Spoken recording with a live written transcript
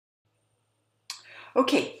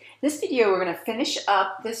Okay, this video we're going to finish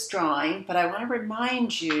up this drawing, but I want to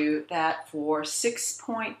remind you that for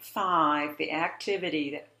 6.5, the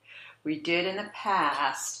activity that we did in the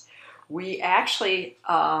past, we actually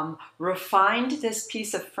refined this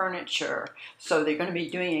piece of furniture. So they're going to be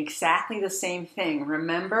doing exactly the same thing.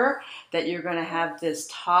 Remember that you're going to have this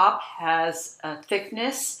top has a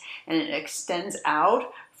thickness and it extends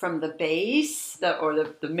out from the base,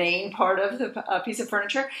 the main part of the piece of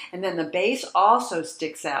furniture, and then the base also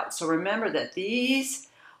sticks out. So remember that these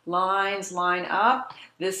lines line up.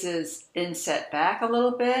 This is inset back a little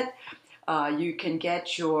bit. You can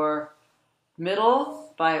get your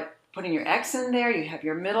middle by putting your X in there. You have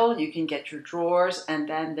your middle. You can get your drawers and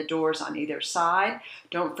then the doors on either side.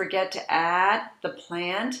 Don't forget to add the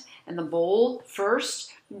plant and the bowl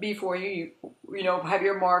first before you have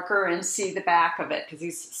your marker and see the back of it, because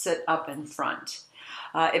these sit up in front.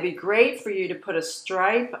 It'd be great for you to put a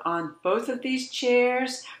stripe on both of these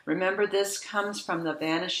chairs. Remember, this comes from the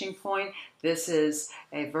vanishing point. This is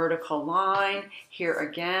a vertical line. Here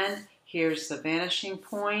again, here's the vanishing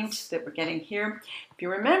point that we're getting here. If you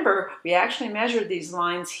remember, we actually measured these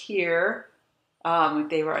lines here.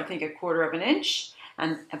 They were, I think, 1/4 of an inch.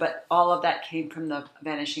 But all of that came from the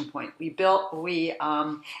vanishing point. We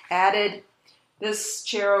added this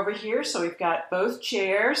chair over here, so we've got both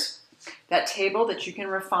chairs, that table that you can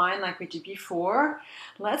refine like we did before.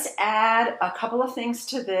 Let's add a couple of things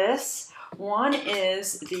to this. One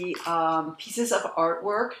is the pieces of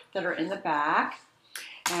artwork that are in the back.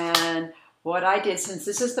 And what I did, since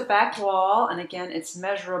this is the back wall, and again it's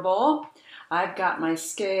measurable, I've got my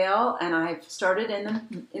scale and I've started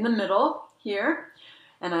in the middle here.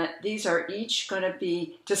 And these are each going to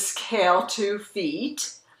be to scale 2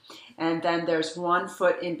 feet. And then there's 1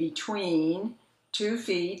 foot in between, 2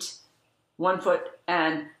 feet, 1 foot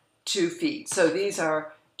and 2 feet. So these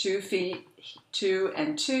are 2 feet, 2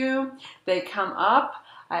 and 2. They come up.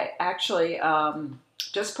 I actually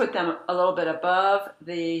just put them a little bit above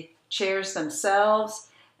the chairs themselves,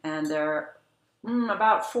 and they're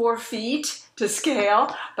about 4 feet to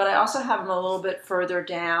scale, but I also have them a little bit further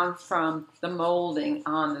down from the molding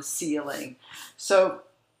on the ceiling. So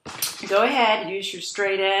go ahead, use your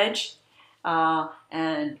straight edge,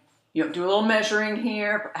 and do a little measuring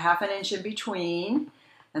here, 1/2 inch in between.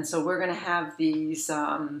 And so we're going to have these,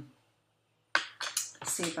 let's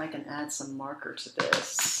see if I can add some marker to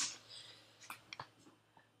this.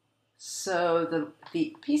 So the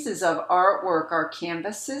pieces of artwork are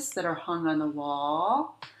canvases that are hung on the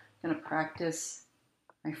wall. I'm going to practice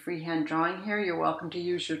my freehand drawing here. You're welcome to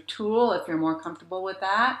use your tool if you're more comfortable with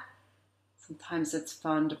that. Sometimes it's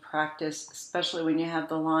fun to practice, especially when you have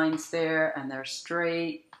the lines there and they're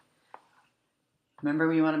straight.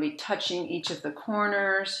 Remember, you want to be touching each of the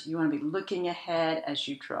corners. You want to be looking ahead as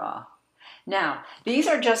you draw. Now, these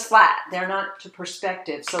are just flat. They're not to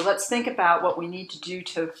perspective. So let's think about what we need to do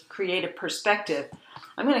to create a perspective.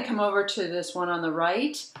 I'm going to come over to this one on the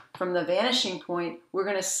right. From the vanishing point, we're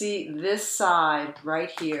going to see this side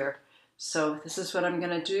right here. So this is what I'm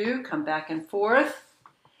going to do. Come back and forth.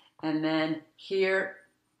 And then here,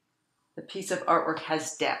 the piece of artwork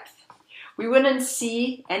has depth. We wouldn't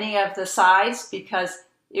see any of the sides because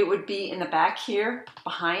it would be in the back here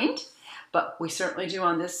behind. But we certainly do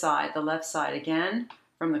on this side, the left side again,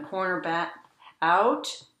 from the corner back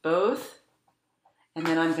out, both. And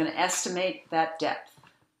then I'm going to estimate that depth.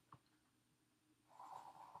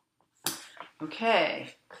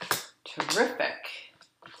 Okay, terrific.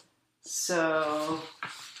 So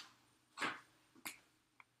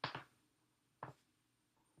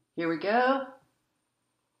here we go,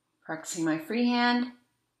 practicing my freehand.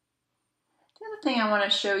 The other thing I want to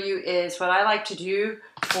show you is what I like to do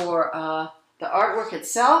for the artwork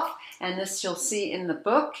itself, and this you'll see in the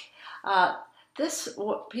book. This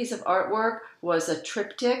piece of artwork was a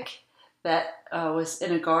triptych that was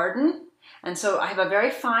in a garden, and so I have a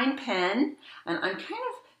very fine pen, and I'm kind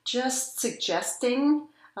of just suggesting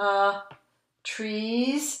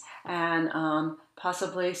trees and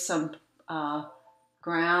possibly some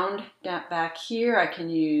ground back here. I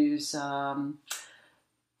can use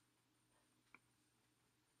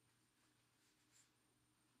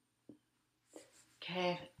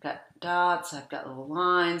okay, I've got dots, I've got little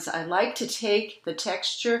lines. I like to take the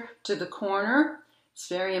texture to the corner. It's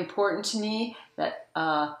very important to me that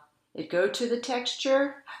it go to the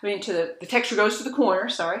texture. The texture goes to the corner,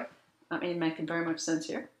 sorry. Not making very much sense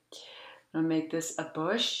here. I'm gonna make this a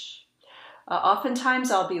bush.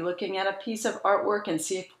 Oftentimes I'll be looking at a piece of artwork and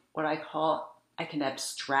see if what I can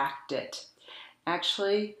abstract it.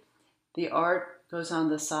 Actually, the art goes on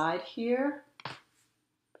the side here,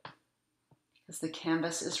 as the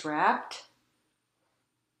canvas is wrapped.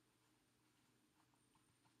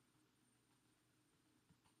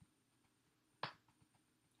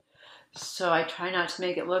 So I try not to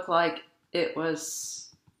make it look like it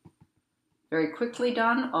was very quickly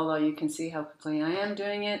done, although you can see how quickly I am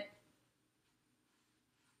doing it.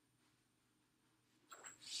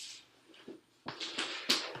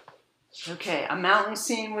 Okay, a mountain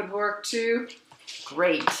scene would work too.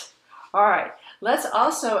 Great. All right, let's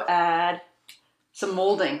also add some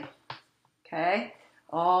molding. Okay,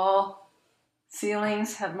 all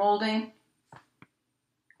ceilings have molding.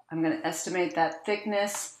 I'm going to estimate that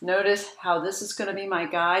thickness. Notice how this is going to be my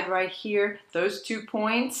guide right here. Those 2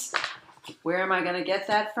 points. Where am I going to get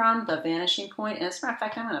that from? The vanishing point. And as a matter of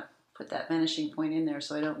fact, I'm going to put that vanishing point in there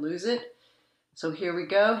so I don't lose it. So here we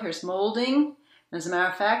go. Here's molding. And as a matter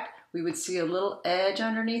of fact, we would see a little edge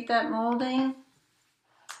underneath that molding.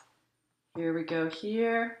 Here we go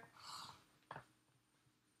here.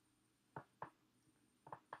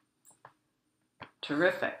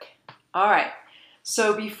 Terrific. All right.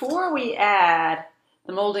 So before we add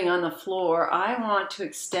the molding on the floor, I want to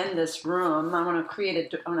extend this room. I want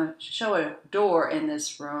to show a door in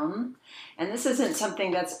this room. And this isn't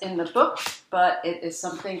something that's in the book, but it is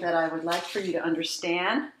something that I would like for you to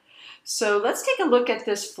understand. So let's take a look at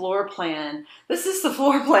this floor plan. This is the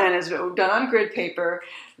floor plan as done on grid paper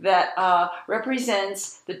that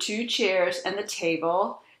represents the 2 chairs and the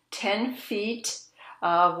table, 10 feet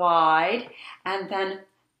wide, and then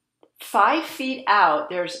 5 feet out,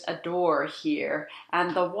 there's a door here,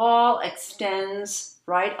 and the wall extends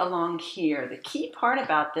right along here. The key part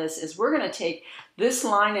about this is we're going to take this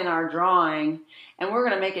line in our drawing, and we're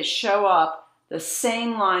going to make it show up the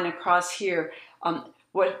same line across here.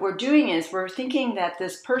 What we're doing is we're thinking that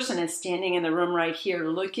this person is standing in the room right here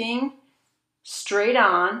looking straight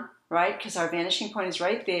on, right? Because our vanishing point is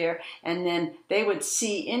right there, and then they would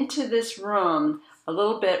see into this room a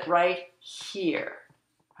little bit right here.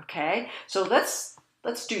 Okay, so let's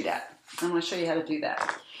do that. I'm going to show you how to do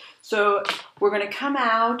that. So we're going to come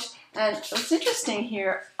out, and what's interesting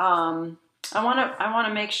here, I want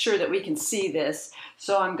to make sure that we can see this.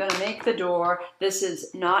 So I'm going to make the door. This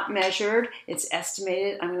is not measured; it's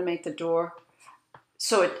estimated. I'm going to make the door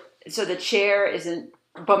so the chair isn't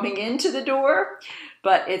bumping into the door,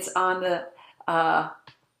 but it's on the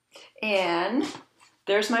and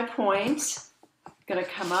there's my point. I'm going to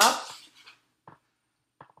come up.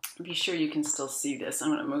 Be sure you can still see this. I'm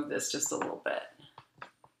going to move this just a little bit.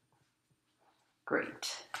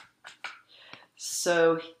 Great.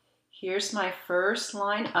 So here's my first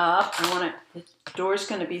line up. The door's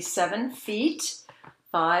going to be 7 feet.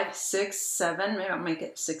 5, 6, 7. Maybe I'll make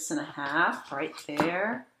it 6.5 right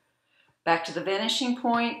there. Back to the vanishing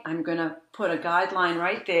point. I'm going to put a guideline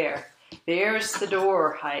right there. There's the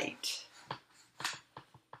door height.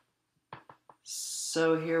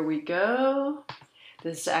 So here we go.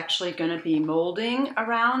 This is actually going to be molding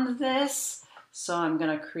around this. So I'm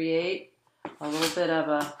going to create a little bit of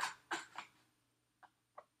a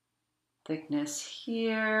thickness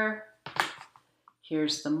here.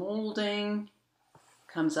 Here's the molding.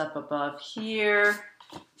 Comes up above here.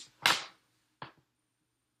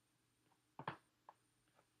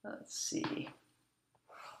 Let's see.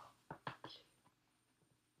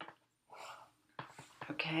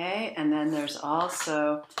 Okay, and then there's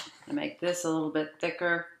also, to make this a little bit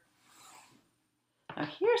thicker. Now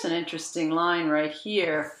here's an interesting line right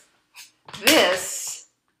here. This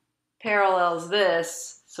parallels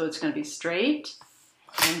this, so it's going to be straight.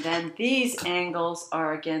 And then these angles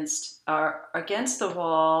are against the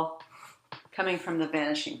wall coming from the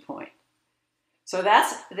vanishing point. So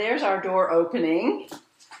there's our door opening.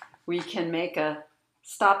 We can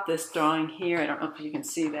stop this drawing here. I don't know if you can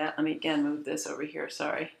see that. Let me again move this over here,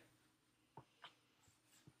 sorry.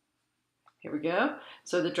 Here we go.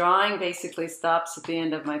 So the drawing basically stops at the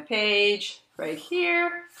end of my page, right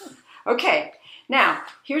here. Okay, now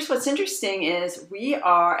here's what's interesting is we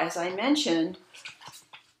are, as I mentioned,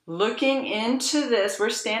 looking into this. We're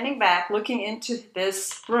standing back, looking into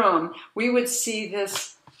this room. We would see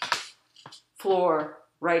this floor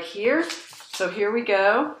right here. So here we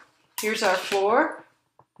go. Here's our floor.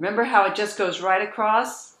 Remember how it just goes right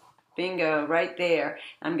across? Bingo, right there.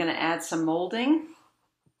 I'm going to add some molding.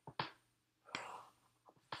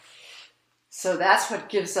 So that's what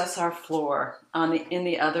gives us our floor in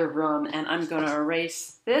the other room. And I'm going to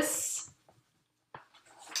erase this.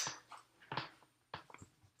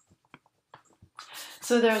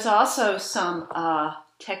 So there's also some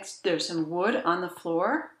there's some wood on the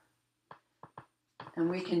floor. And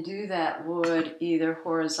we can do that wood either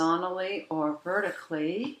horizontally or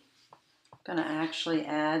vertically. I'm going to actually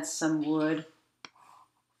add some wood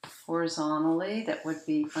horizontally that would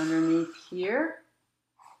be underneath here.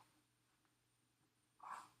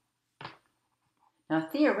 Now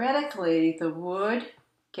theoretically, the wood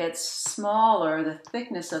gets smaller, the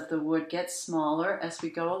thickness of the wood gets smaller as we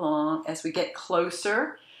go along, as we get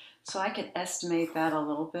closer. So I can estimate that a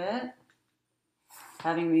little bit,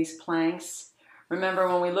 having these planks. Remember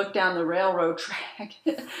when we look down the railroad track,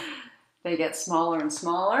 they get smaller and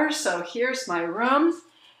smaller. So here's my room.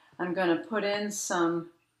 I'm going to put in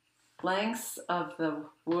some lengths of the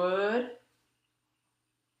wood.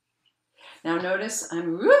 Now notice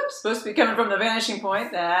I'm supposed to be coming from the vanishing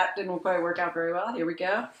point. That didn't quite work out very well. Here we go.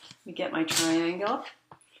 Let me get my triangle.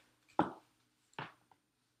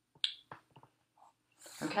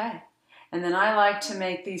 Okay. And then I like to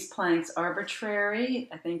make these planks arbitrary,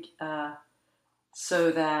 I think,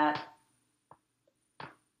 so that,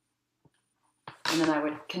 and then I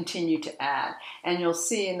would continue to add. And you'll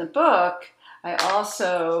see in the book, I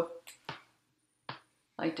also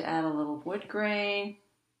like to add a little wood grain.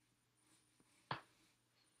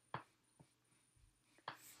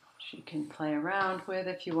 You can play around with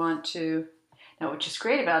if you want to. Now, which is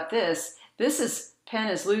great about this pen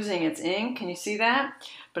is losing its ink. Can you see that?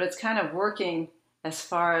 But it's kind of working as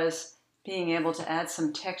far as being able to add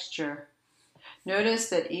some texture. Notice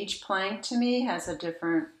that each plank to me has a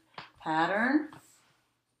different pattern.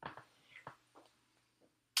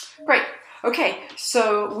 Great. Okay,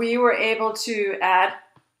 so we were able to add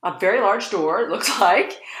a very large door, it looks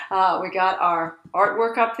like. We got our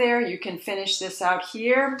artwork up there. You can finish this out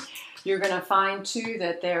here. You're going to find too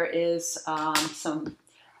that there is some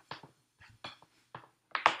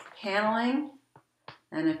paneling.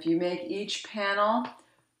 And if you make each panel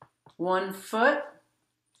 1 foot,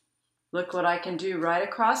 look what I can do right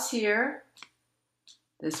across here.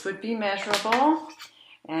 This would be measurable.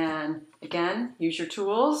 And again, use your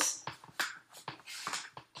tools.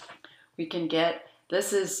 We can get,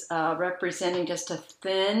 this is representing just a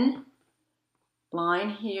thin line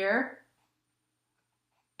here.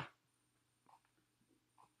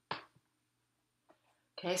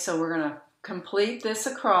 Okay, so we're going to complete this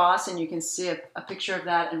across, and you can see a picture of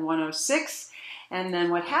that in 106. And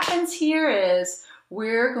then what happens here is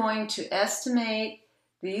we're going to estimate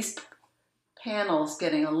these panels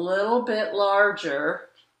getting a little bit larger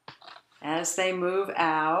as they move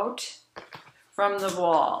out from the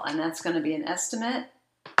wall, and that's going to be an estimate.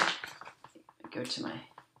 Go to my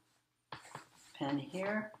pen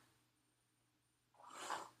here.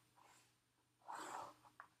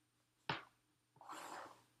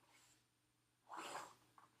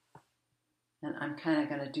 And I'm kind of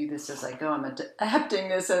going to do this as I go. I'm adapting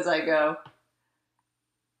this as I go.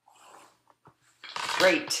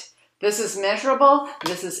 Great. This is measurable.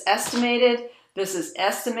 This is estimated. This is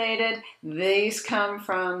estimated. These come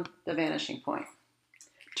from the vanishing point.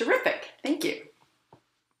 Terrific. Thank you.